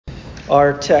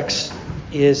Our text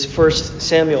is 1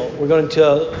 Samuel. We're going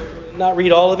to not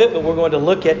read all of it, but we're going to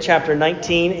look at chapter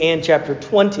 19 and chapter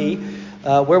 20,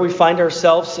 where we find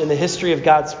ourselves in the history of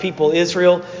God's people,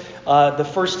 Israel. The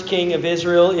first king of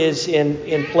Israel is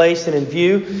in place and in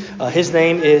view. His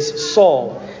name is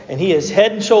Saul, and he is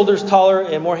head and shoulders taller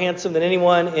and more handsome than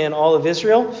anyone in all of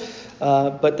Israel.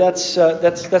 But that's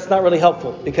not really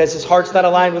helpful because his heart's not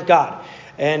aligned with God.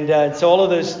 And so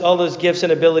all those gifts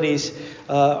and abilities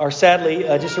are sadly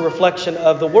just a reflection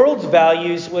of the world's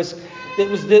values. It was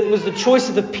the choice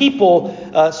of the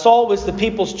people. Saul was the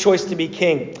people's choice to be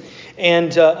king.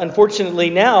 And unfortunately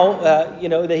now,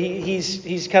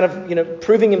 he's kind of,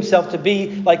 proving himself to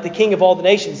be like the king of all the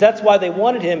nations. That's why they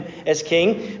wanted him as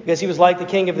king, because he was like the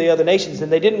king of the other nations.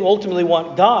 And they didn't ultimately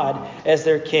want God as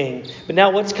their king. But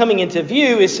now what's coming into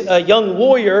view is a young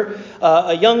warrior,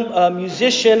 a young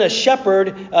musician, a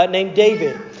shepherd named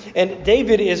David. And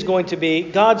David is going to be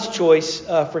God's choice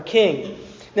for king.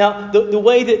 Now, the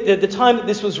way that the time that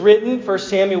this was written, 1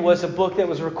 Samuel was a book that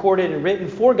was recorded and written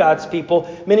for God's people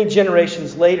many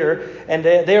generations later. And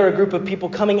they are a group of people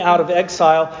coming out of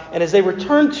exile. And as they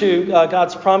return to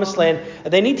God's promised land,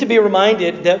 they need to be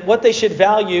reminded that what they should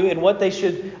value and what they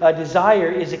should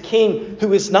desire is a king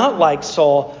who is not like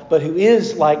Saul, but who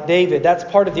is like David. That's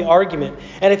part of the argument.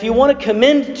 And if you want to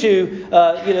commend to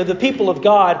the people of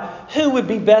God who would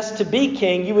be best to be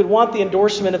king, you would want the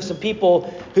endorsement of some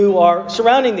people who are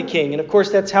surrounding the king. And of course,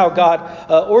 that's how God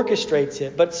orchestrates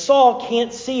it. But Saul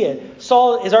can't see it.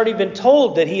 Saul has already been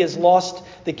told that he has lost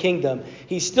the kingdom.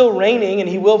 He's still reigning, and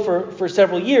he will for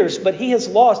several years, but he has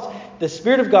lost. The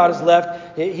Spirit of God has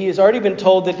left. He has already been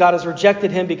told that God has rejected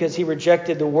him because he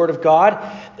rejected the Word of God.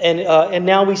 And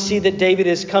now we see that David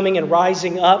is coming and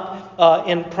rising up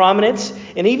in prominence.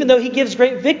 And even though he gives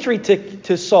great victory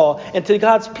to Saul and to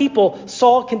God's people,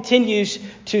 Saul continues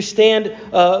to stand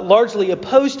largely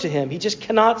opposed to him. He just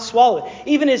cannot swallow it.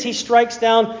 Even as he strikes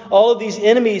down all of these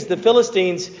enemies, the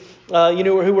Philistines,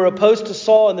 who were opposed to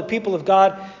Saul and the people of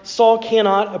God, Saul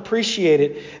cannot appreciate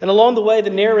it. And along the way, the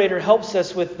narrator helps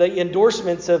us with the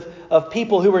endorsements of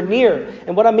people who are near.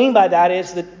 And what I mean by that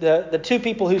is that the two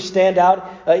people who stand out,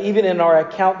 even in our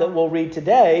account that we'll read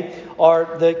today,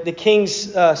 are the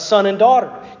king's son and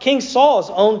daughter. King Saul's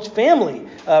own family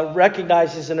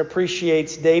recognizes and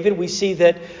appreciates David. We see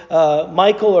that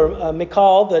Michal, or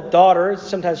Michal, the daughter,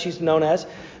 sometimes she's known as,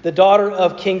 the daughter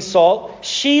of King Saul,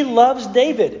 she loves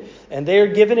David. And they are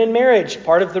given in marriage,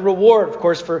 part of the reward, of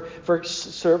course, for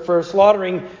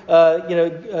slaughtering,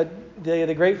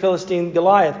 the great Philistine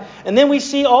Goliath. And then we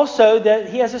see also that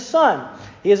he has a son.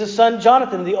 He has a son,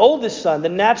 Jonathan, the oldest son, the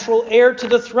natural heir to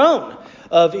the throne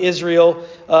of Israel.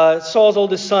 Saul's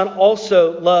oldest son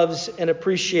also loves and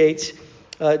appreciates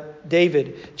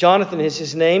David. Jonathan is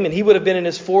his name, and he would have been in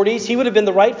his 40s. He would have been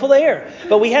the rightful heir.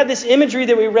 But we had this imagery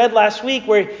that we read last week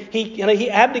where he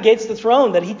abdicates the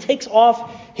throne, that he takes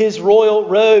off his royal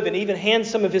robe and even hands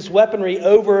some of his weaponry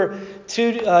over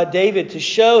to David to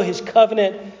show his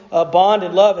covenant bond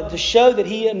and love, and to show that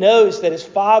he knows that his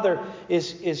father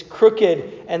is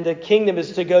crooked and the kingdom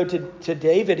is to go to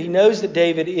David. He knows that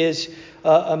David is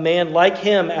a man like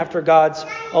him after God's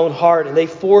own heart. And they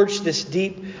forge this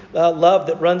deep love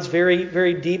that runs very,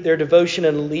 very deep, their devotion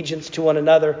and allegiance to one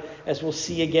another, as we'll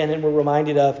see again and we're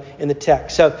reminded of in the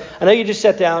text. So I know you just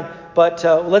sat down, but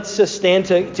let's just stand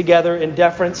together in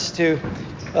deference to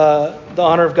the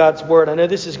honor of God's word. I know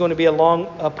this is going to be a long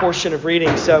portion of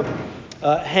reading, so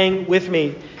hang with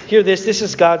me. Hear this. This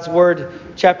is God's word,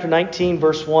 chapter 19,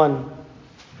 verse 1.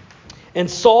 And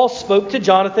Saul spoke to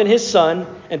Jonathan his son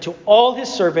and to all his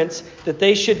servants that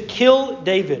they should kill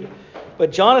David.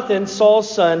 But Jonathan,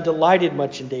 Saul's son, delighted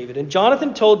much in David. And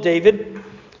Jonathan told David,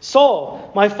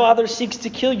 Saul, my father seeks to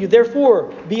kill you.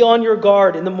 Therefore, be on your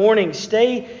guard. In the morning,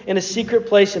 stay in a secret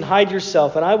place and hide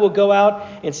yourself. And I will go out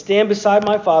and stand beside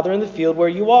my father in the field where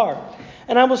you are.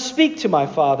 And I will speak to my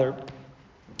father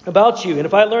about you. And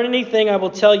if I learn anything, I will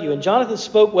tell you. And Jonathan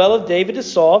spoke well of David to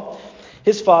Saul,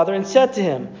 his father, and said to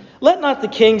him, let not the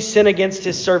king sin against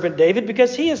his servant David,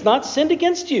 because he has not sinned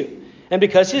against you, and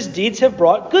because his deeds have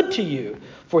brought good to you.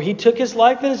 For he took his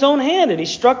life in his own hand, and he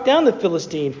struck down the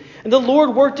Philistine. And the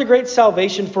Lord worked a great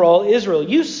salvation for all Israel.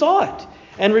 You saw it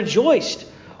and rejoiced.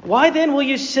 Why then will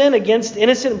you sin against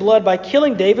innocent blood by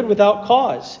killing David without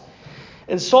cause?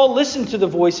 And Saul listened to the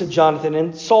voice of Jonathan,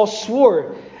 and Saul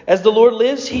swore, as the Lord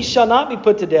lives, he shall not be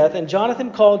put to death. And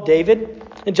Jonathan called David,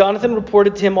 and Jonathan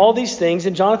reported to him all these things.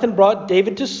 And Jonathan brought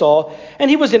David to Saul, and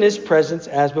he was in his presence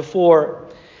as before.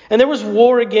 And there was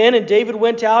war again, and David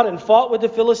went out and fought with the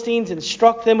Philistines and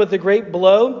struck them with a great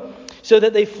blow. so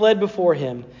that they fled before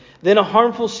him. Then a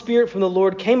harmful spirit from the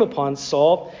Lord came upon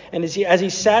Saul, and as he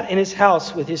sat in his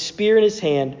house with his spear in his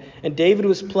hand, and David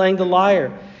was playing the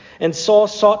lyre. And Saul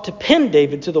sought to pin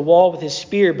David to the wall with his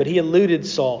spear, but he eluded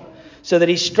Saul, so that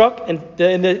he struck, and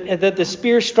that the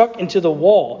spear struck into the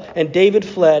wall, and David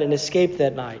fled and escaped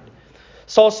that night.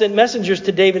 Saul sent messengers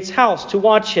to David's house to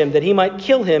watch him, that he might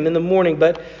kill him in the morning.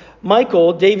 But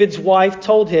Michal, David's wife,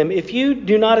 told him, "If you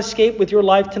do not escape with your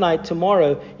life tonight,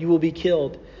 tomorrow you will be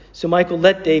killed." So Michal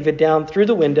let David down through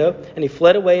the window, and he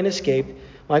fled away and escaped.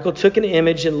 Michal took an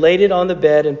image and laid it on the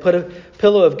bed and put a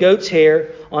pillow of goat's hair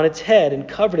on its head and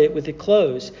covered it with the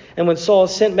clothes. And when Saul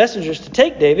sent messengers to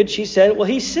take David, she said, "Well,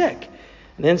 he's sick."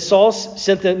 And then Saul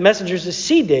sent the messengers to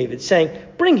see David, saying,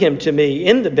 "Bring him to me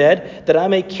in the bed, that I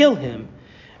may kill him."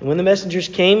 And when the messengers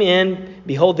came in,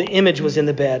 behold, the image was in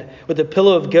the bed, with a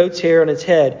pillow of goat's hair on its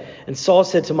head. And Saul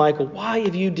said to Michal, "Why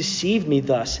have you deceived me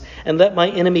thus, and let my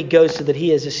enemy go so that he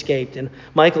has escaped?" And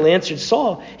Michal answered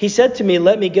Saul, "He said to me,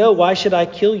 'Let me go. Why should I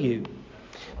kill you?'"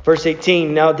 Verse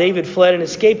 18, now David fled and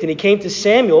escaped, and he came to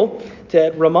Samuel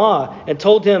at Ramah, and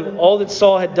told him all that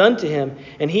Saul had done to him.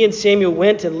 And he and Samuel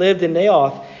went and lived in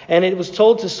Naioth. And it was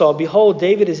told to Saul, "Behold,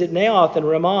 David is at Naioth in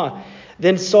Ramah."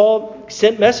 Then Saul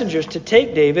sent messengers to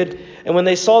take David, and when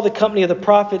they saw the company of the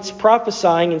prophets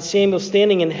prophesying and Samuel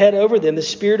standing and head over them, the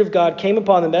Spirit of God came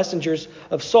upon the messengers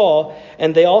of Saul,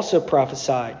 and they also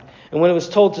prophesied. And when it was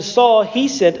told to Saul, he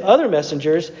sent other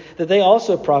messengers that they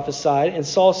also prophesied, and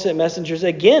Saul sent messengers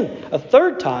again a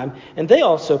third time, and they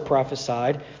also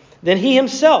prophesied. Then he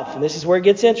himself, and this is where it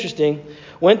gets interesting,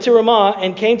 went to Ramah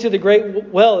and came to the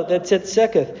great well that's at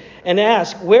Seketh, and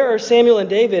asked, "Where are Samuel and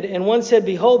David?" And one said,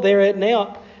 "Behold, they are at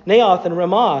Naioth and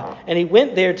Ramah." And he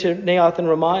went there to Naioth and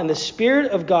Ramah, and the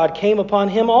Spirit of God came upon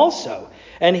him also.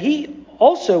 And he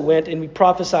also went and he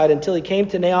prophesied until he came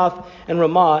to Naioth and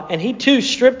Ramah. And he too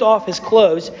stripped off his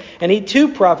clothes, and he too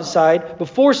prophesied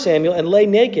before Samuel, and lay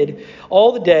naked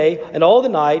all the day and all the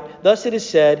night. Thus it is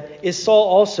said, "Is Saul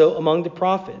also among the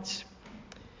prophets?"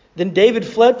 Then David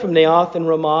fled from Naioth and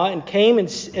Ramah and came and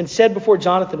said before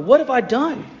Jonathan, "What have I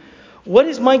done? What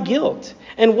is my guilt?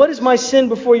 And what is my sin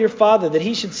before your father, that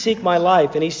he should seek my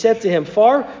life?" And he said to him,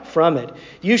 "Far from it,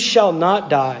 you shall not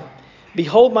die.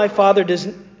 Behold, my father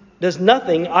does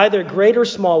nothing, either great or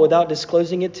small, without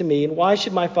disclosing it to me. And why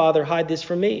should my father hide this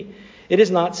from me? It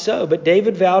is not so." But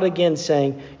David vowed again,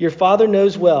 saying, "Your father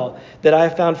knows well that I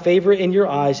have found favor in your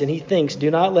eyes." And he thinks, "Do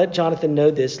not let Jonathan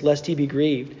know this, lest he be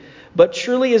grieved. But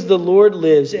surely as the Lord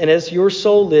lives, and as your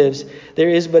soul lives, there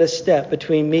is but a step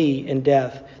between me and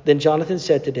death." Then Jonathan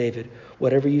said to David,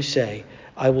 "Whatever you say,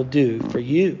 I will do for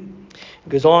you." It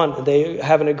goes on, they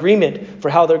have an agreement for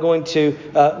how they're going to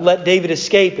let David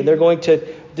escape, and they're going to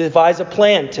devise a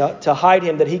plan to hide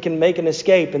him, that he can make an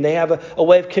escape. And they have a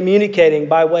way of communicating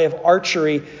by way of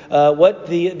archery what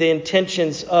the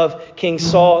intentions of King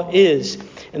Saul is.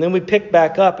 And then we pick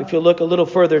back up, if you look a little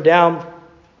further down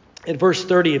in verse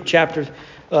 30 of chapter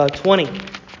 20.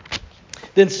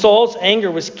 Then Saul's anger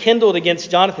was kindled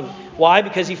against Jonathan. Why?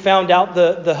 Because he found out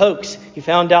the hoax. He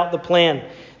found out the plan.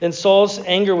 Then Saul's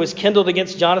anger was kindled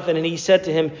against Jonathan, and he said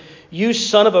to him, "You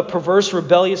son of a perverse,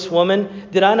 rebellious woman,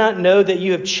 did I not know that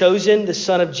you have chosen the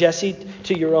son of Jesse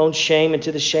to your own shame and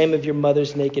to the shame of your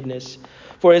mother's nakedness?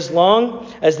 For as long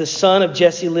as the son of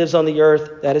Jesse lives on the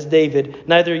earth," that is David,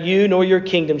 "neither you nor your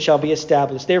kingdom shall be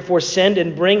established. Therefore send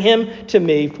and bring him to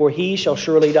me, for he shall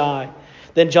surely die."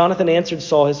 Then Jonathan answered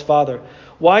Saul his father,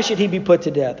 "Why should he be put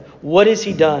to death? What has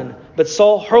he done?" But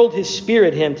Saul hurled his spear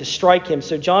at him to strike him.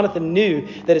 So Jonathan knew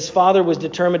that his father was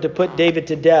determined to put David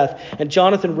to death. And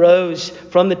Jonathan rose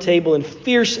from the table in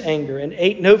fierce anger and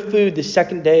ate no food the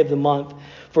second day of the month.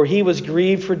 For he was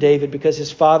grieved for David, because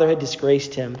his father had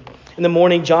disgraced him. In the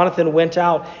morning, Jonathan went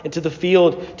out into the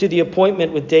field to the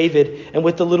appointment with David and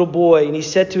with the little boy. And he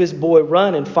said to his boy,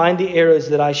 "Run and find the arrows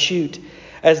that I shoot."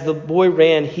 As the boy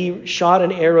ran, he shot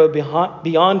an arrow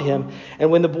beyond him.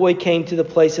 And when the boy came to the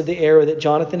place of the arrow that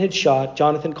Jonathan had shot,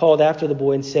 Jonathan called after the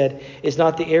boy and said, "Is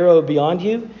not the arrow beyond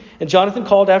you?" And Jonathan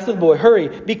called after the boy, "Hurry,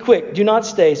 be quick, do not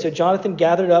stay." So Jonathan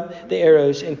gathered up the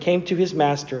arrows and came to his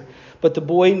master. But the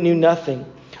boy knew nothing.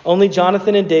 Only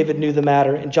Jonathan and David knew the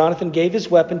matter. And Jonathan gave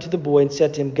his weapon to the boy and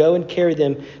said to him, "Go and carry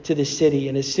them to the city."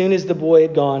 And as soon as the boy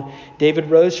had gone, David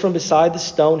rose from beside the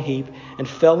stone heap and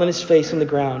fell on his face on the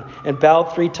ground and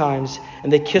bowed 3 times.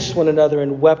 And they kissed one another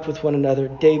and wept with one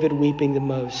another, David weeping the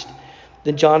most.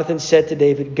 Then Jonathan said to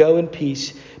David, "Go in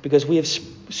peace, because we have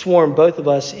sworn both of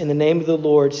us in the name of the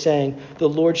Lord, saying, 'The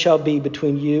Lord shall be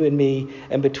between you and me,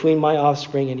 and between my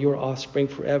offspring and your offspring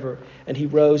forever.'" And he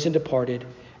rose and departed.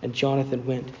 And Jonathan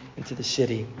went into the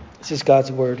city. This is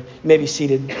God's word. You may be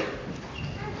seated.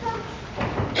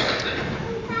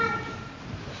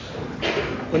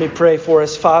 Let me pray for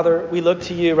us. Father, we look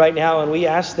to you right now and we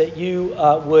ask that you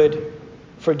would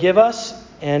forgive us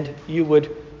and you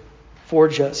would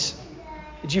forge us.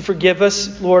 Would you forgive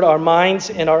us, Lord? Our minds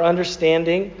and our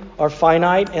understanding are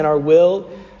finite, and our will,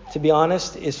 to be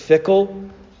honest, is fickle.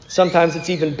 Sometimes it's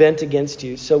even bent against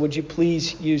you. So would you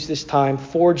please use this time,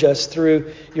 forge us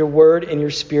through your word and your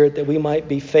spirit, that we might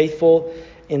be faithful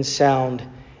and sound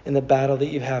in the battle that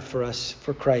you have for us,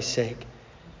 for Christ's sake.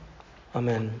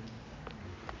 Amen.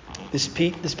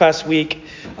 This past week,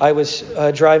 I was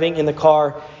driving in the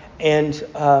car, and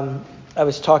I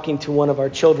was talking to one of our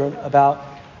children about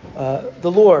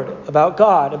the Lord, about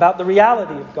God, about the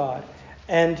reality of God.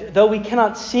 And though we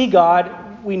cannot see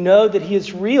God, we know that he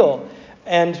is real.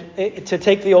 And to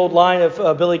take the old line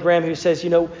of Billy Graham, who says,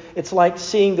 it's like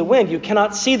seeing the wind. You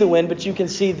cannot see the wind, but you can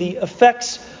see the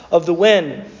effects of the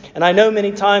wind. And I know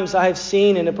many times I have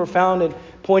seen in a profound and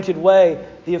pointed way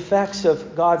the effects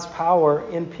of God's power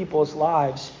in people's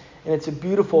lives. And it's a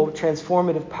beautiful,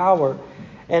 transformative power.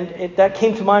 And that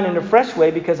came to mind in a fresh way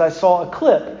because I saw a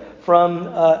clip from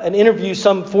an interview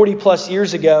some 40 plus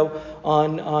years ago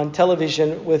on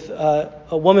television with a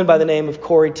woman by the name of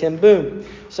Corrie ten Boom.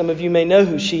 Some of you may know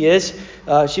who she is.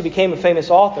 She became a famous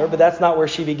author, but that's not where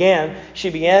she began. She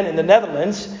began in the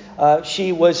Netherlands.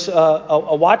 She was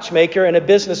a watchmaker and a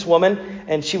businesswoman,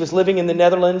 and she was living in the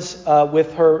Netherlands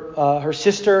with her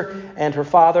sister and her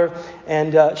father.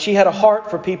 And she had a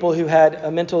heart for people who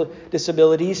had mental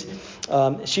disabilities.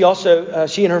 She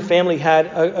and her family had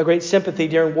a great sympathy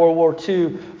during World War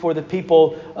II for the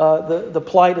people, the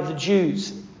plight of the Jews.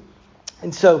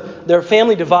 And so their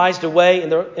family devised a way in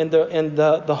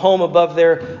the home above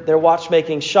their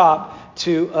watchmaking shop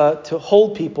to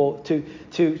hold people,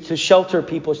 to shelter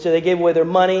people. So they gave away their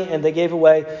money and they gave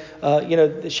away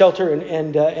the shelter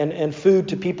and food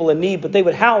to people in need. But they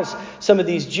would house some of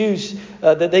these Jews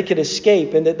that they could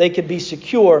escape and that they could be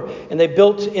secure. And they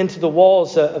built into the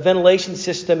walls a ventilation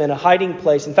system and a hiding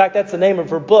place. In fact, that's the name of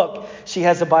her book. She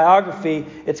has a biography.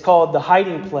 It's called The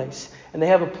Hiding Place. And they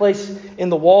have a place in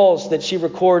the walls that she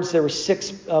records. There were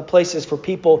 6 places for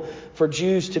people, for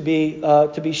Jews to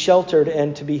be sheltered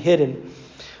and to be hidden.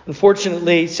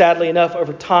 Unfortunately, sadly enough,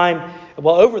 over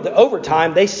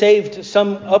time, they saved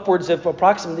some upwards of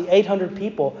approximately 800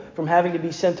 people from having to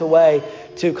be sent away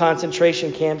to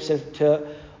concentration camps and to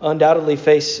undoubtedly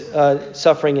face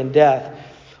suffering and death.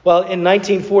 Well, in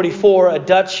 1944, a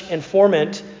Dutch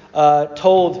informant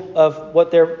told of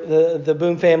what the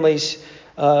Boom family's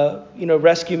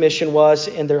rescue mission was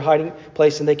in their hiding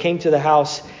place, and they came to the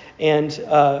house, and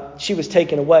she was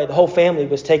taken away. The whole family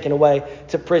was taken away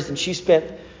to prison. She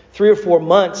spent 3 or 4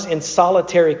 months in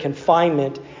solitary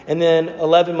confinement, and then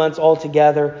 11 months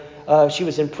altogether. She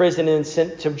was in prison and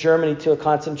sent to Germany to a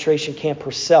concentration camp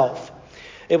herself.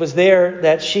 It was there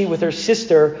that she, with her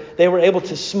sister, they were able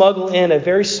to smuggle in a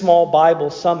very small Bible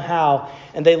somehow,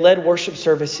 and they led worship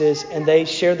services, and they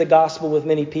shared the gospel with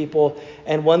many people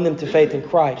and won them to faith in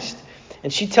Christ.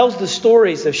 And she tells the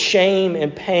stories of shame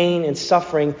and pain and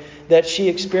suffering that she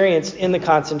experienced in the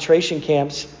concentration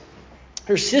camps.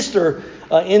 Her sister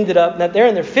ended up, now they're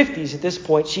in their 50s at this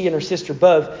point, she and her sister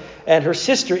both, and her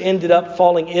sister ended up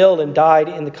falling ill and died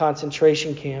in the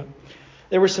concentration camp.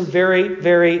 There were some very,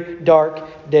 very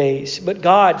dark days. But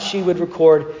God, she would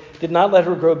record, did not let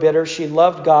her grow bitter. She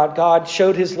loved God. God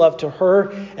showed his love to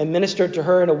her and ministered to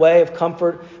her in a way of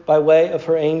comfort by way of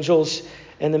her angels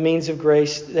and the means of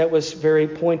grace that was very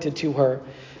pointed to her.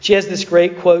 She has this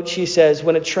great quote. She says,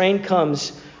 "When a train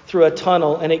comes through a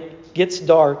tunnel and it gets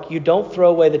dark, you don't throw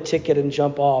away the ticket and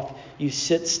jump off. You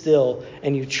sit still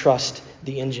and you trust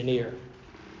the engineer."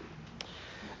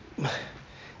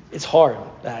 It's hard,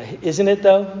 isn't it,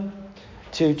 though,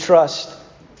 to trust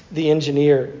the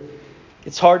engineer?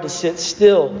 It's hard to sit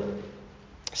still.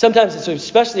 Sometimes it's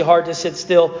especially hard to sit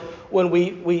still when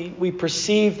we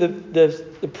perceive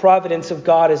the providence of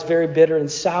God as very bitter and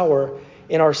sour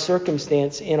in our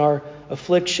circumstance, in our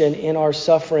affliction, in our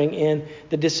suffering, in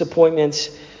the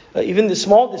disappointments, even the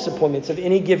small disappointments of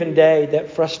any given day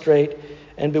that frustrate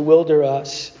and bewilder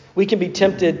us. We can be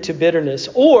tempted to bitterness,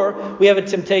 or we have a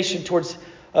temptation towards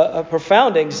a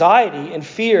profound anxiety and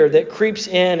fear that creeps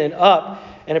in and up,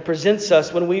 and it presents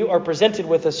us when we are presented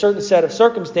with a certain set of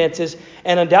circumstances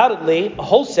and undoubtedly a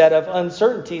whole set of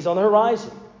uncertainties on the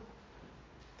horizon.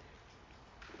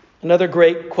 Another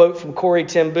great quote from Corrie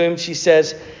ten Boom. She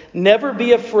says, "Never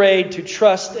be afraid to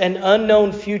trust an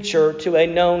unknown future to a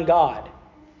known God."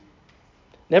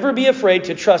 Never be afraid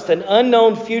to trust an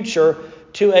unknown future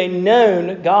to a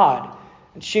known God.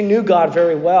 And she knew God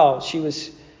very well. She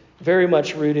was very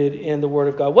much rooted in the Word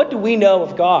of God. What do we know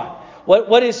of God?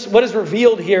 What is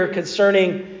revealed here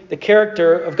concerning the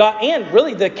character of God and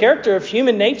really the character of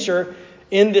human nature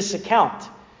in this account.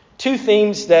 Two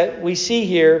themes that we see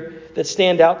here that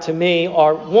stand out to me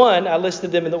are, one, I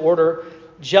listed them in the order,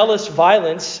 jealous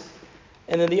violence,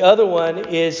 and then the other one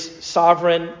is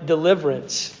sovereign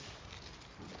deliverance.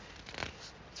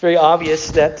 It's very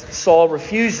obvious that Saul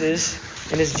refuses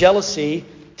in his jealousy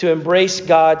to embrace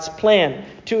God's plan,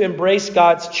 to embrace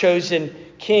God's chosen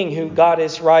king whom God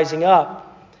is rising up.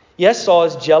 Yes, Saul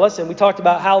is jealous, and we talked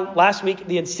about how last week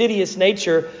the insidious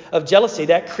nature of jealousy,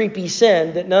 that creepy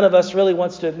sin that none of us really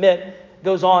wants to admit,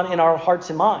 goes on in our hearts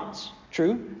and minds.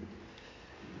 True?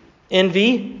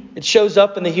 Envy, it shows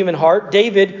up in the human heart.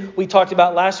 David, we talked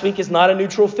about last week, is not a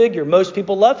neutral figure. Most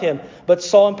people love him, but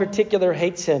Saul in particular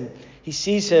hates him. He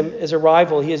sees him as a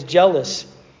rival. He is jealous.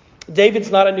 David's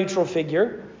not a neutral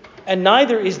figure, and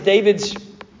neither is David's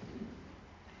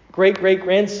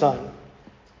great-great-grandson,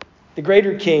 the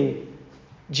greater king,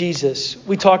 Jesus.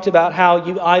 We talked about how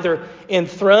you either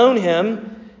enthrone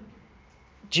him,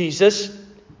 Jesus,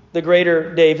 the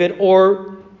greater David,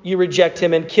 or you reject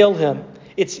him and kill him.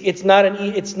 It's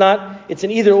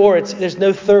an either or. There's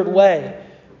no third way.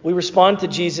 We respond to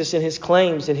Jesus and his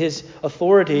claims and his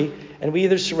authority, and we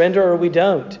either surrender or we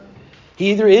don't.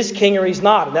 He either is king or he's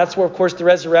not. And that's where, of course, the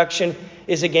resurrection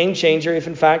is a game changer, if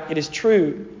in fact it is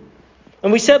true.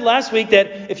 And we said last week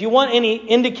that if you want any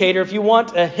indicator, if you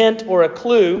want a hint or a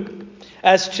clue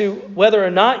as to whether or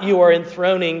not you are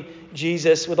enthroning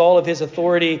Jesus with all of his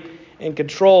authority and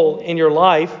control in your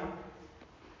life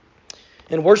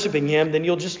and worshiping him, then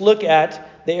you'll just look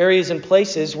at the areas and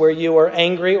places where you are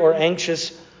angry or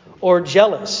anxious or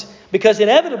jealous. Because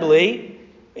inevitably,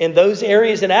 in those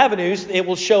areas and avenues, it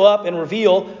will show up and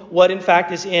reveal what in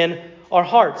fact is in our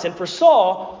hearts. And for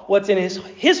Saul, what's in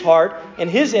his heart and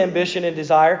his ambition and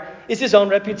desire is his own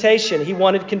reputation. He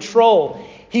wanted control.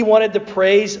 He wanted the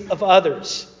praise of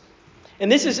others. And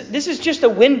this is just a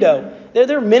window.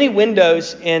 There are many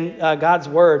windows in God's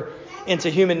Word into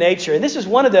human nature. And this is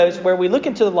one of those where we look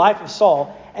into the life of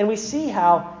Saul and we see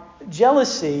how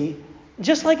jealousy,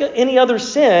 just like any other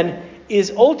sin,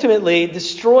 is ultimately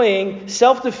destroying,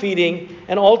 self-defeating,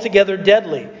 and altogether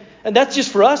deadly. And that's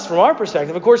just for us, from our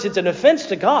perspective. Of course, it's an offense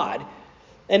to God.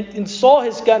 And Saul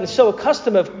has gotten so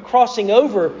accustomed of crossing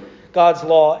over God's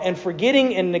law and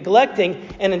forgetting and neglecting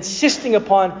and insisting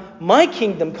upon my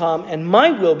kingdom come and my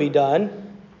will be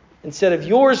done instead of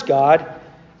yours, God,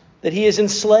 that he is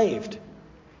enslaved.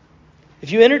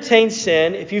 If you entertain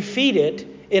sin, if you feed it,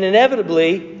 it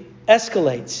inevitably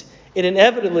escalates. It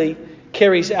inevitably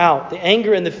carries out. The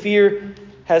anger and the fear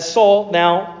has Saul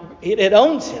now. It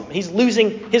owns him. He's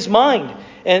losing his mind.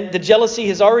 And the jealousy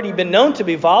has already been known to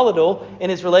be volatile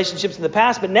in his relationships in the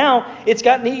past. But now it's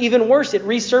gotten even worse. It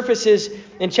resurfaces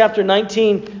in chapter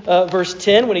 19, verse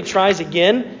 10, when he tries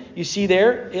again. You see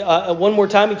there, one more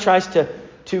time he tries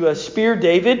to spear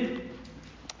David.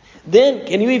 Then,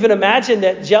 can you even imagine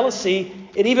that jealousy?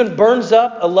 It even burns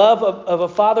up a love of a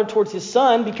father towards his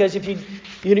son. Because if you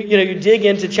dig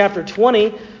into chapter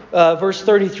 20, verse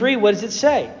 33, what does it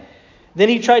say? Then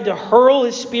he tried to hurl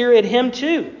his spear at him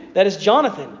too. That is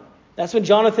Jonathan. That's when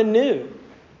Jonathan knew.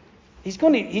 He's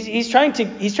trying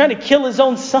to kill his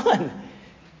own son.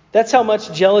 That's how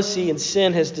much jealousy and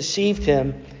sin has deceived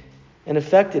him and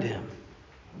affected him.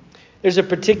 There's a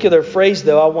particular phrase,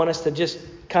 though, I want us to just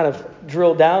kind of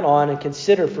drill down on and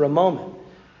consider for a moment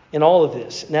in all of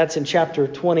this. And that's in chapter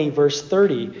 20, verse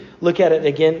 30. Look at it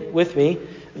again with me.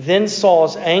 Then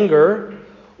Saul's anger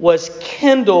was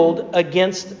kindled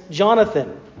against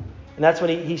Jonathan. And that's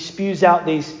when he spews out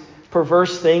these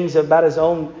perverse things about his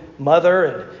own mother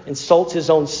and insults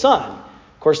his own son.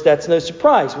 Of course, that's no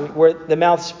surprise. Where the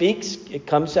mouth speaks, it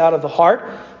comes out of the heart.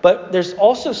 But there's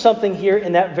also something here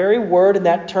in that very word, in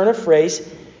that turn of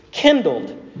phrase,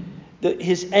 kindled.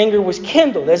 His anger was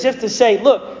kindled, as if to say,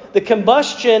 look, the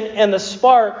combustion and the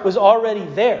spark was already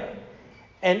there.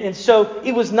 And so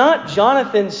it was not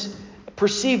Jonathan's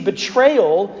perceived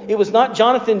betrayal. It was not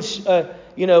Jonathan's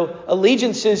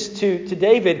allegiances to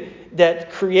David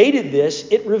that created this.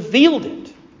 It revealed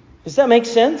it. Does that make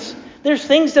sense? There's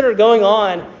things that are going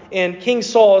on in King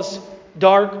Saul's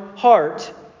dark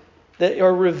heart that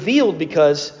are revealed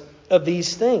because of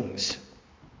these things.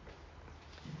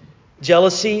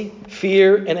 Jealousy,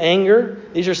 fear, and anger.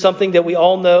 These are something that we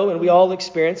all know and we all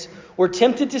experience. We're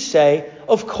tempted to say,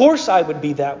 of course I would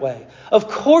be that way. Of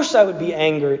course I would be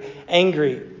angry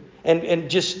and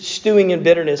just stewing in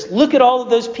bitterness. Look at all of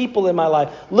those people in my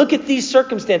life. Look at these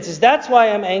circumstances. That's why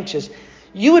I'm anxious.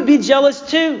 You would be jealous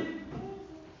too.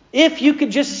 If you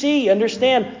could just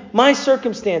understand my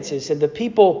circumstances and the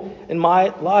people in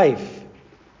my life.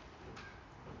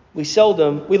 We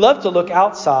love to look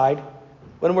outside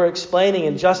when we're explaining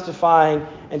and justifying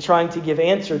and trying to give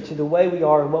answer to the way we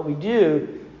are and what we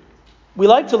do. We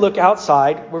like to look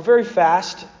outside. We're very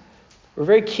fast. We're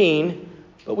very keen.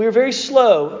 But we are very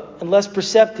slow and less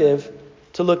perceptive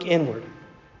to look inward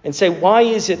and say, why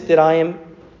is it that I am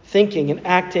thinking and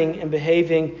acting and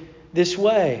behaving this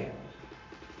way?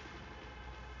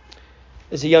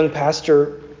 As a young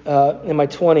pastor in my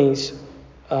 20s,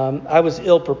 I was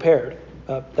ill-prepared.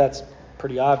 That's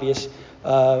pretty obvious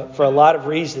for a lot of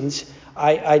reasons.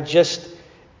 I just,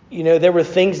 there were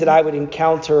things that I would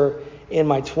encounter in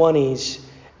my 20s,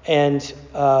 and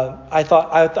I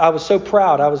thought I was so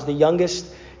proud. I was the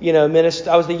youngest, minister.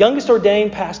 I was the youngest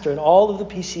ordained pastor in all of the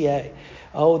PCA.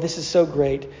 Oh, this is so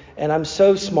great, and I'm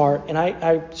so smart. And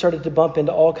I started to bump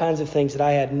into all kinds of things that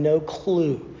I had no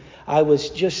clue. I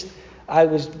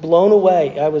was blown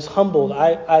away. I was humbled.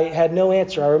 I had no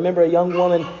answer. I remember a young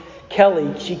woman,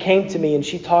 Kelly, she came to me and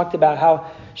she talked about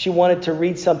how she wanted to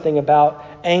read something about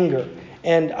anger.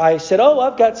 And I said,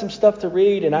 I've got some stuff to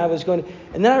read. And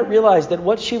and then I realized that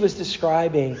what she was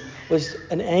describing was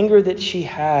an anger that she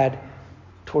had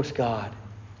towards God.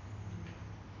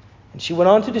 And she went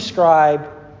on to describe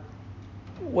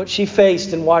what she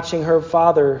faced in watching her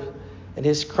father and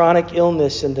his chronic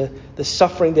illness and the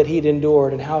suffering that he'd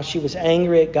endured, and how she was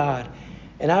angry at God.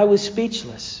 And I was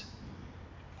speechless.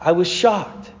 I was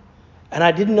shocked. And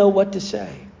I didn't know what to say.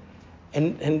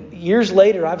 And years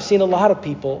later, I've seen a lot of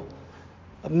people,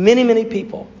 many, many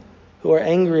people, who are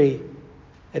angry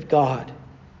at God,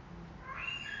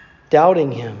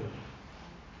 doubting Him.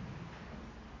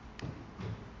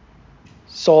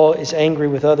 Saul is angry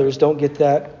with others. Don't get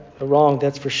that wrong,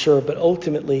 that's for sure. But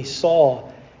ultimately,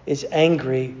 Saul is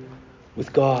angry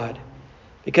with God.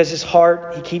 Because his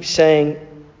heart, he keeps saying,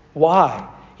 why?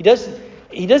 He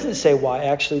doesn't say why,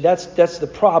 actually. That's the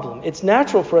problem. It's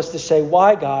natural for us to say,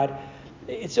 why, God?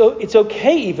 It's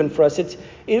okay even for us.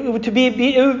 It would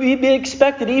be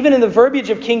expected, even in the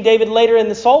verbiage of King David later in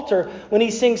the Psalter, when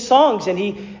he sings songs and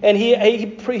he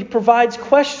provides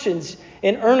questions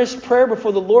in earnest prayer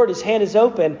before the Lord. His hand is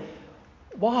open.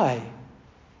 Why?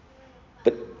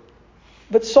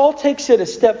 But Saul takes it a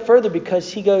step further,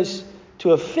 because he goes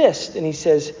to a fist and he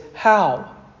says, how?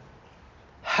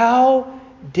 How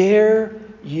dare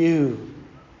you?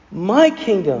 My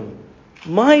kingdom,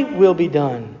 my will be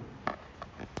done.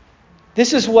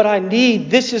 This is what I need.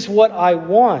 This is what I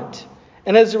want.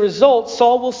 And as a result,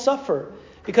 Saul will suffer,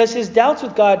 because his doubts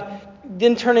with God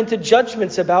then turn into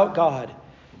judgments about God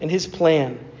and His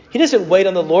plan. He doesn't wait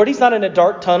on the Lord. He's not in a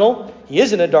dark tunnel. He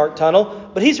is in a dark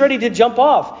tunnel, but he's ready to jump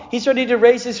off. He's ready to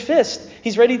raise his fist.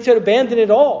 He's ready to abandon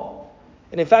it all.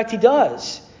 And in fact, he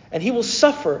does. And he will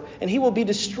suffer, and he will be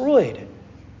destroyed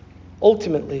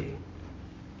ultimately.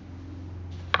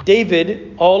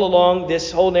 David, all along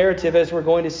this whole narrative, as we're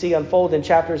going to see unfold in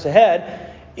chapters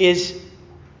ahead, is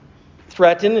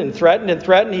threatened and threatened and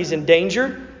threatened. He's in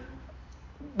danger.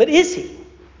 But is he?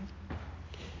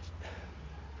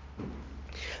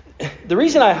 The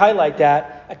reason I highlight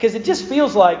that, because it just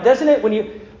feels like, doesn't it,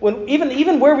 when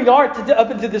even where we are up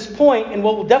until this point, and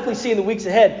what we'll definitely see in the weeks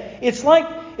ahead, it's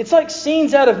like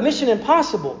scenes out of Mission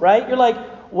Impossible, right? You're like,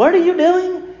 what are you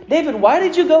doing? David, why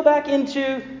did you go back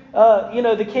into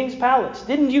the king's palace?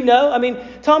 Didn't you know? I mean,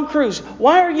 Tom Cruise,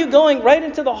 why are you going right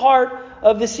into the heart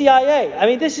of the CIA? I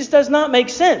mean, this just does not make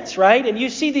sense, right? And you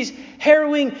see these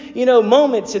harrowing,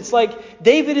 moments. It's like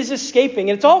David is escaping,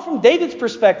 and it's all from David's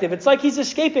perspective. It's like he's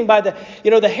escaping by the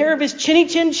hair of his chinny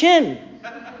chin chin.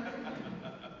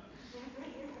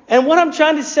 And what I'm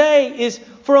trying to say is,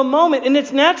 for a moment, and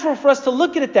it's natural for us to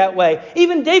look at it that way.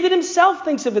 Even David himself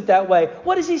thinks of it that way.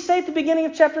 What does he say at the beginning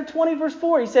of chapter 20, verse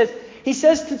 4? He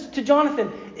says to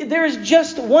Jonathan, there is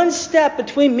just one step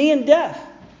between me and death.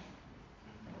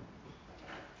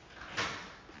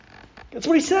 That's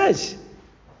what he says.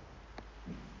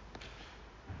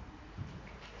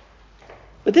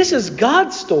 But this is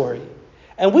God's story.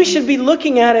 And we should be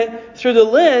looking at it through the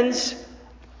lens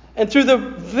and through the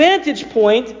vantage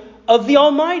point of the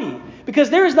Almighty.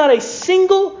 Because there is not a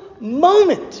single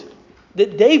moment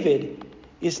that David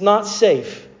is not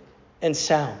safe and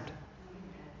sound.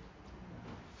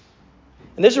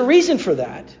 And there's a reason for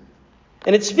that.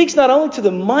 And it speaks not only to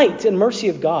the might and mercy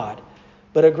of God,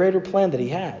 but a greater plan that He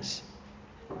has.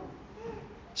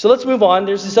 So let's move on.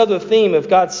 There's this other theme of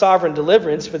God's sovereign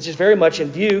deliverance, which is very much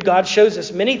in view. God shows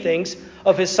us many things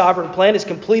of His sovereign plan, His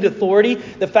complete authority,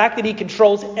 the fact that He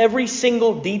controls every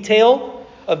single detail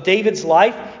of David's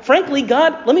life. Frankly,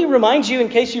 God, let me remind you in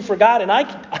case you forgot, and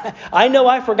I know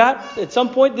I forgot at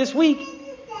some point this week,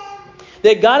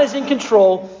 that God is in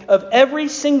control of every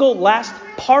single last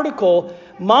particle,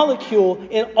 molecule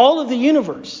in all of the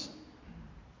universe.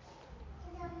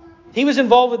 He was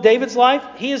involved with David's life.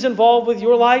 He is involved with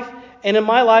your life and in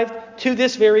my life to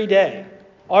this very day.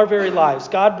 Our very lives.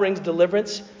 God brings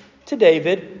deliverance to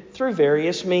David through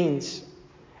various means.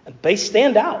 And they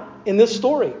stand out in this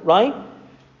story, right?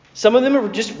 Some of them are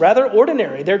just rather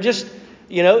ordinary. They're just,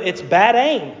 it's bad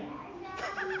aim.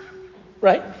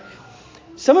 Right?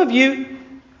 Some of you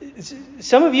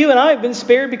and I have been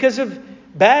spared because of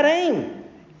bad aim.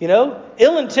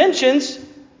 Ill intentions,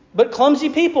 but clumsy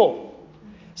people.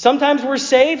 Sometimes we're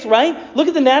saved, right? Look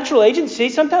at the natural agency.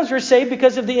 Sometimes we're saved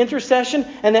because of the intercession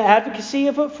and the advocacy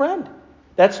of a friend.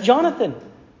 That's Jonathan.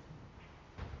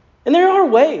 And there are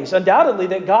ways, undoubtedly,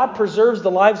 that God preserves the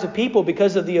lives of people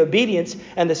because of the obedience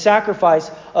and the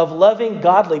sacrifice of loving,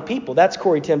 godly people. That's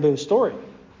Corrie ten Boom's story.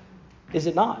 Is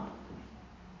it not?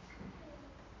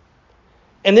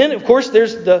 And then, of course,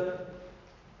 there's the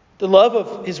love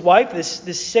of his wife,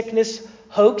 this sickness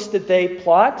hoax that they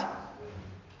plot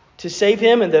to save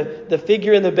him, and the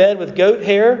figure in the bed with goat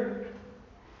hair.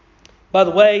 By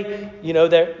the way,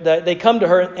 they come to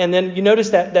her, and then you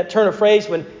notice that turn of phrase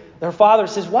when her father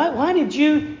says, Why did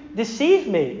you deceive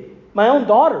me, my own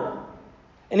daughter?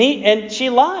 And she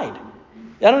lied. I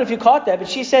don't know if you caught that, but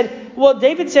she said, well,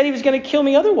 David said he was going to kill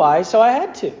me otherwise, so I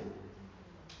had to.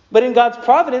 But in God's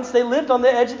providence, they lived on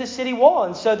the edge of the city wall.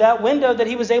 And so that window that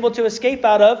he was able to escape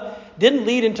out of didn't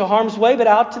lead into harm's way, but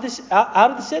out of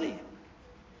the city.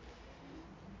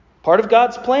 Part of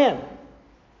God's plan.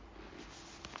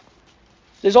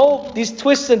 There's all these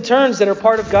twists and turns that are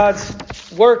part of God's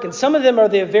work. And some of them are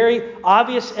the very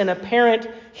obvious and apparent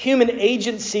human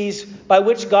agencies by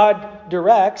which God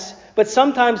directs. But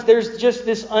sometimes there's just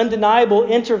this undeniable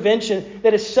intervention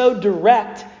that is so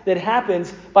direct that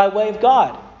happens by way of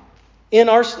God. In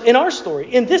our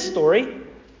story, in this story,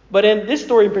 but in this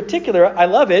story in particular, I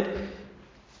love it.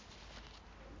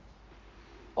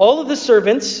 All of the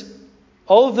servants,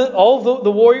 all of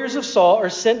the warriors of Saul are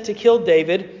sent to kill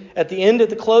David at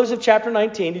the close of chapter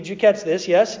 19. Did you catch this?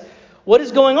 Yes. What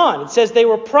is going on? It says they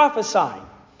were prophesying,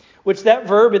 which that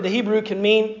verb in the Hebrew can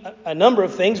mean a number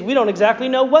of things. We don't exactly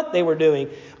know what they were doing,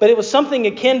 but it was something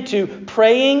akin to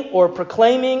praying or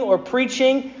proclaiming or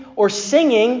preaching or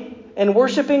singing and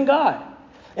worshiping God.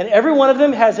 And every one of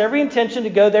them has every intention to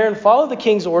go there and follow the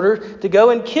king's order to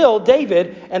go and kill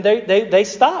David. And they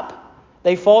stop.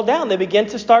 They fall down. They begin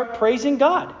to start praising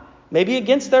God. Maybe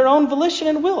against their own volition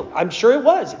and will. I'm sure it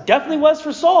was. It definitely was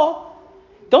for Saul.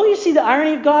 Don't you see the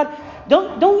irony of God?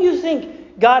 Don't you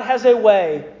think God has a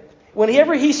way,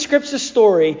 whenever he scripts a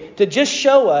story, to just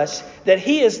show us that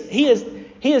he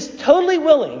is totally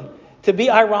willing to be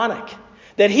ironic?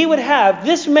 That he would have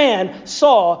this man,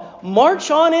 Saul, march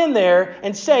on in there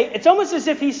and say, it's almost as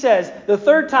if he says the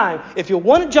third time, if you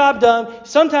want a job done,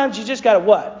 sometimes you just got to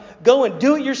what? Go and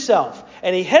do it yourself.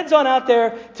 And he heads on out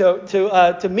there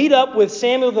to meet up with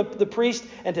Samuel the priest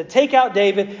and to take out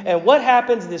David. And what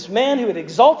happens? This man who had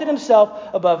exalted himself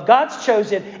above God's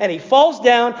chosen, and he falls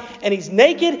down and he's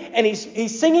naked and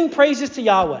he's singing praises to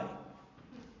Yahweh.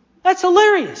 That's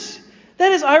hilarious.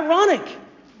 That is ironic.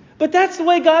 But that's the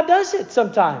way God does it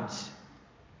sometimes.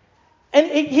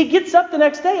 And he gets up the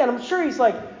next day and I'm sure he's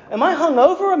like, am I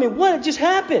hungover? I mean, what just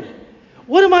happened?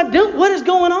 What am I doing? What is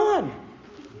going on?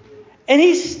 And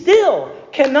he still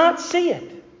cannot see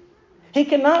it. He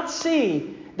cannot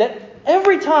see that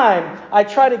every time I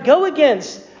try to go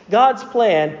against God's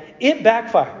plan, it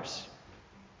backfires.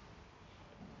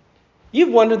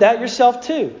 You've wondered that yourself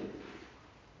too.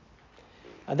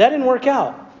 Now, that didn't work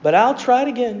out, but I'll try it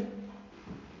again.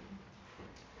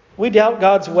 We doubt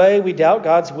God's way. We doubt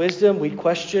God's wisdom. We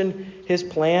question his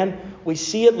plan. We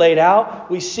see it laid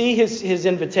out. We see his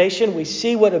invitation. We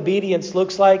see what obedience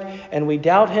looks like. And we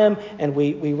doubt him. And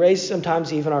we raise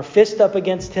sometimes even our fist up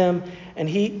against him. And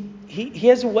he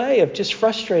has a way of just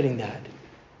frustrating that.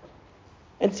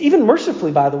 And it's even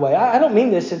mercifully, by the way. I don't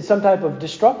mean this in some type of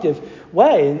destructive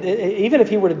way. And even if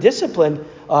he were to discipline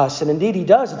us, and indeed he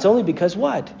does, it's only because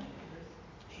what?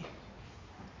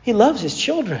 He loves his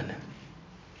children.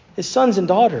 His sons and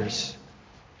daughters.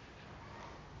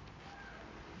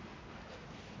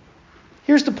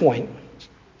 Here's the point.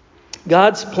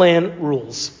 God's plan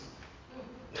rules.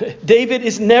 David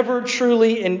is never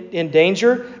truly in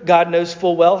danger. God knows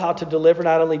full well how to deliver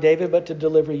not only David, but to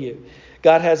deliver you.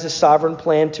 God has a sovereign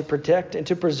plan to protect and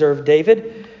to preserve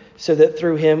David so that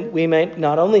through him we may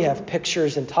not only have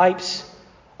pictures and types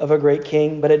of a great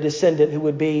king, but a descendant who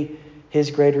would be his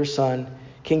greater son,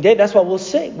 King David. That's what we'll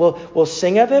sing. We'll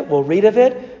sing of it. We'll read of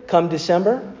it come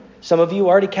December. Some of you are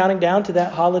already counting down to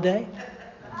that holiday.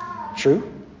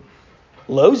 True.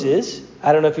 Lowe's is.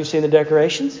 I don't know if you've seen the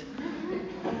decorations.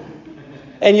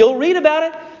 And you'll read about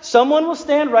it. Someone will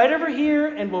stand right over here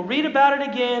and we'll read about it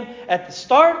again at the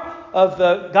start of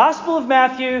the Gospel of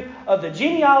Matthew, of the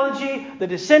genealogy, the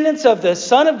descendants of the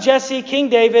son of Jesse, King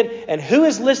David, and who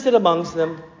is listed amongst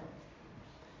them?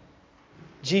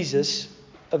 Jesus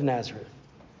of Nazareth.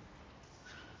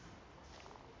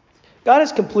 God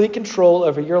has complete control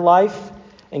over your life,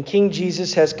 and King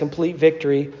Jesus has complete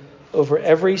victory over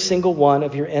every single one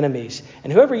of your enemies.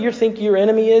 And whoever you think your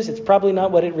enemy is, it's probably not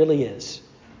what it really is.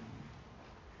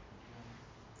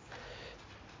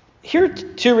 Here are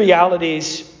two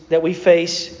realities that we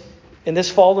face in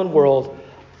this fallen world.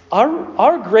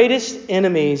 Our greatest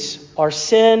enemies are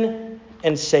sin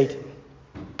and Satan.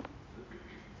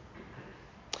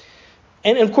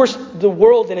 And of course, the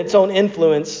world and its own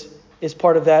influence is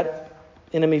part of that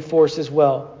enemy force as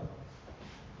well.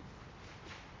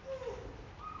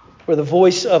 Where the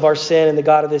voice of our sin and the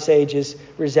God of this age is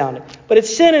resounding. But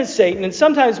it's sin and Satan, and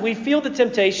sometimes we feel the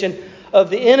temptation of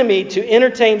the enemy to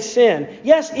entertain sin.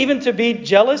 Yes, even to be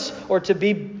jealous or to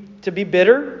be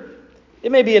bitter.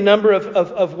 It may be a number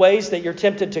of ways that you're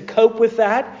tempted to cope with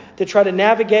that, to try to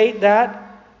navigate that.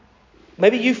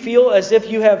 Maybe you feel as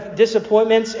if you have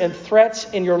disappointments and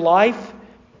threats in your life.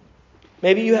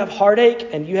 Maybe you have heartache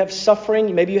and you have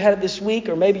suffering. Maybe you had it this week,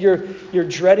 or maybe you're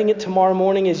dreading it tomorrow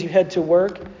morning as you head to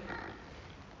work.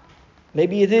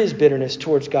 Maybe it is bitterness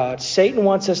towards God. Satan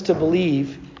wants us to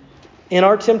believe in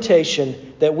our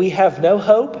temptation that we have no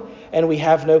hope and we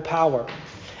have no power.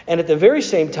 And at the very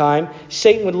same time,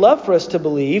 Satan would love for us to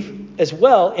believe as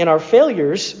well in our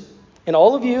failures, and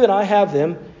all of you and I have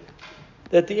them,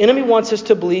 that the enemy wants us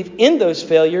to believe in those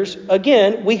failures.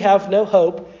 Again, we have no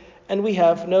hope and we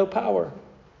have no power.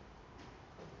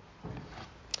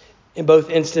 In both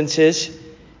instances,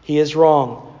 he is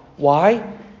wrong. Why?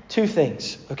 Two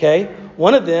things, okay?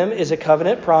 One of them is a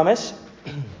covenant promise.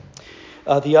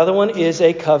 The other one is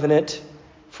a covenant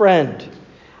friend.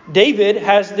 David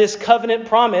has this covenant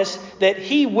promise that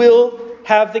he will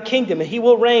have the kingdom and he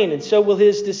will reign, and so will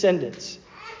his descendants.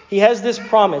 He has this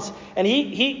promise, and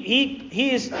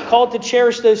he is called to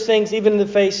cherish those things even in the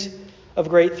face of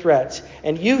great threats.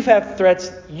 And you have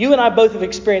threats. You and I both have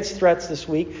experienced threats this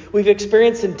week. We've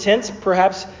experienced intense,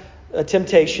 perhaps,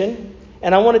 temptation.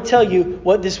 And I want to tell you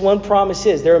what this one promise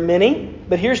is. There are many,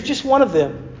 but here's just one of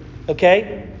them.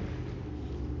 Okay?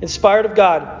 Inspired of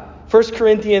God. 1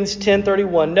 Corinthians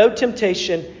 10:31. No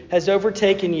temptation has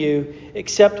overtaken you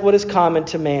except what is common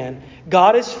to man.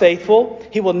 God is faithful.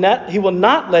 He will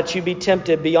not let you be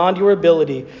tempted beyond your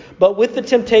ability. But with the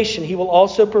temptation, He will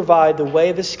also provide the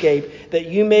way of escape that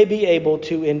you may be able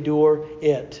to endure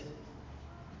it.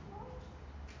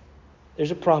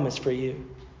 There's a promise for you.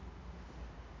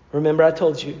 Remember, I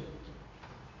told you,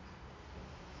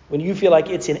 when you feel like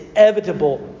it's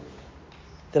inevitable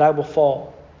that I will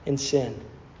fall in sin,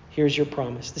 here's your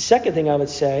promise. The second thing I would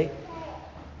say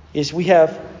is we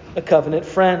have a covenant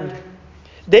friend.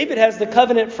 David has the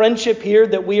covenant friendship here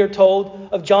that we are told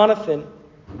of Jonathan.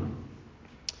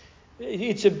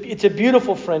 It's a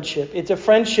beautiful friendship. It's a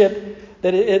friendship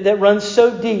that runs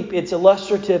so deep, it's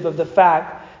illustrative of the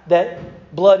fact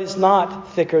that blood is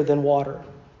not thicker than water.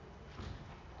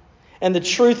 And the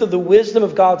truth of the wisdom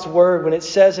of God's word when it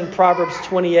says in Proverbs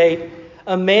 28,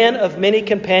 a man of many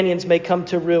companions may come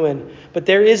to ruin, but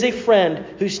there is a friend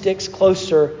who sticks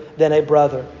closer than a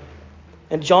brother.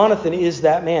 And Jonathan is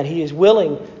that man. He is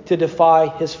willing to defy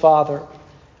his father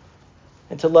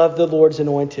and to love the Lord's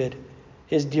anointed,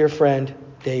 his dear friend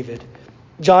David.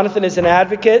 Jonathan is an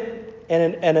advocate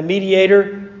and a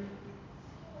mediator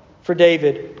for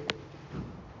David.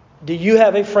 Do you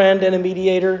have a friend and a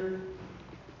mediator?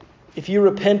 If you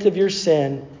repent of your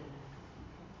sin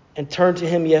and turn to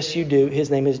Him, yes, you do.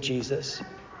 His name is Jesus.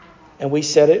 And we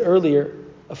said it earlier,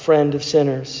 a friend of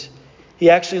sinners. He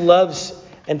actually loves,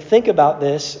 and think about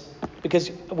this,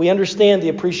 because we understand the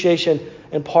appreciation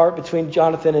in part between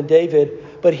Jonathan and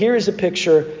David. But here is a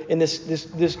picture in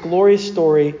this glorious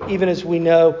story, even as we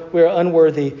know we're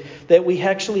unworthy, that we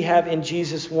actually have in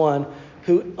Jesus one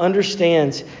who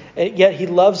understands, and yet He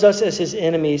loves us as His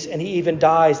enemies, and He even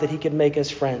dies that He could make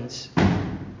us friends.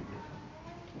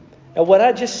 Now, what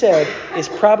I just said is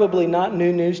probably not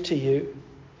new news to you,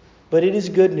 but it is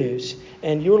good news.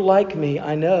 And you're like me,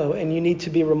 I know, and you need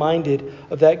to be reminded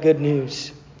of that good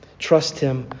news. Trust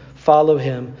Him, follow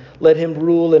Him, let Him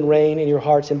rule and reign in your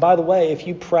hearts. And by the way, if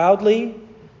you proudly,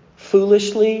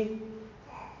 foolishly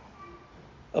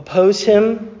oppose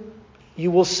Him, you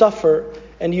will suffer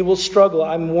and you will struggle.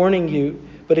 I'm warning you.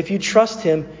 But if you trust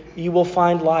Him, you will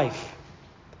find life.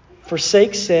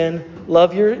 Forsake sin,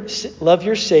 love your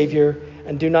Savior,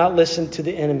 and do not listen to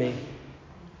the enemy.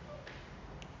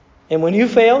 And when you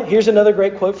fail, here's another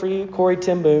great quote for you, Corrie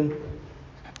ten Boom.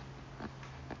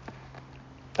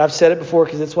 I've said it before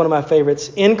because it's one of my favorites.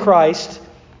 In Christ,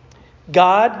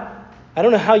 God, I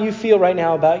don't know how you feel right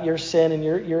now about your sin and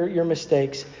your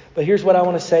mistakes, but here's what I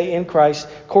want to say in Christ.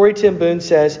 Corrie ten Boom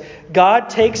says, God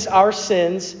takes our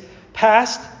sins,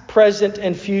 past, present,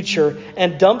 and future,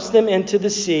 and dumps them into the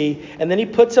sea, and then he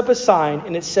puts up a sign,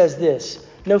 and it says this: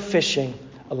 no fishing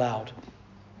allowed.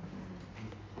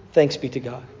 Thanks be to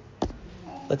God.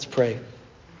 Let's pray.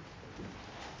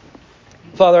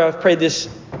 Father, I've prayed this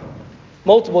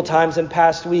multiple times in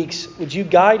past weeks. Would you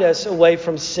guide us away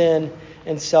from sin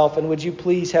and self? And would you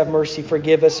please have mercy,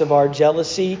 forgive us of our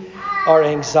jealousy, our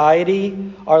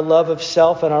anxiety, our love of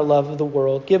self, and our love of the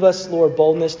world. Give us, Lord,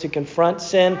 boldness to confront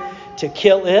sin, to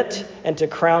kill it, and to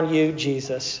crown you,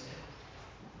 Jesus.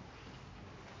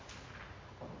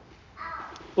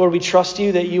 Lord, we trust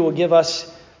you that you will give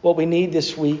us what we need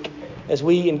this week as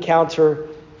we encounter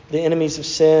the enemies of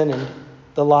sin and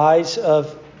the lies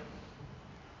of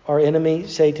our enemy,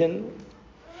 Satan.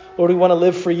 Lord, we want to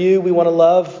live for you. We want to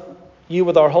love you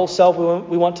with our whole self.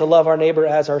 We want to love our neighbor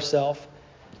as ourselves.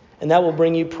 And that will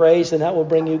bring you praise, and that will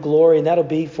bring you glory, and that'll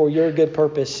be for your good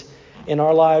purpose in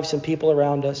our lives and people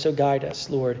around us. So guide us,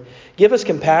 Lord. Give us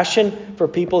compassion for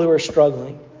people who are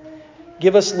struggling.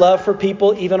 Give us love for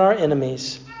people, even our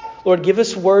enemies. Lord, give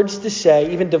us words to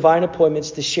say, even divine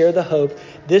appointments to share the hope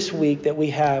this week that we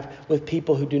have with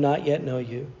people who do not yet know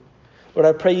you. Lord,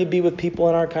 I pray you be with people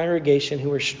in our congregation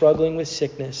who are struggling with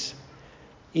sickness,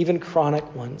 even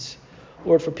chronic ones.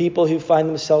 Lord, for people who find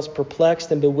themselves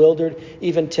perplexed and bewildered,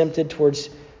 even tempted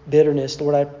towards bitterness,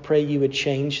 Lord, I pray you would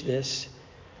change this,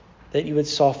 that you would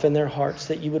soften their hearts,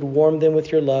 that you would warm them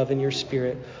with your love and your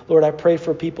spirit. Lord, I pray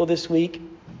for people this week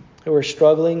who are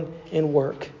struggling in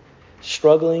work,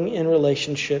 struggling in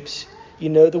relationships. You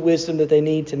know the wisdom that they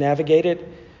need to navigate it,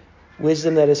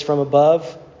 wisdom that is from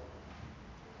above.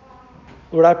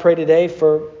 Lord, I pray today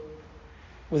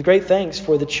with great thanks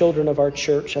for the children of our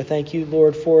church. I thank you,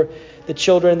 Lord, for the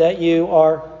children that you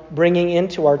are bringing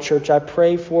into our church. I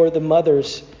pray for the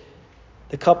mothers,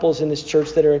 the couples in this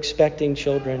church that are expecting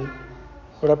children.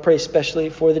 Lord, I pray especially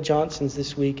for the Johnsons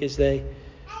this week as they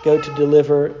go to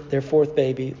deliver their fourth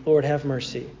baby. Lord, have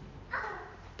mercy.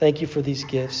 Thank you for these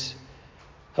gifts.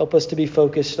 Help us to be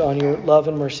focused on your love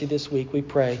and mercy this week, we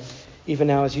pray, even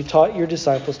now as you taught your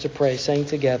disciples to pray, saying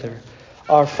together,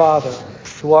 Our Father,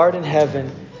 who art in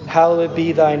heaven, hallowed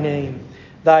be thy name.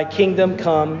 Thy kingdom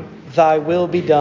come, thy will be done.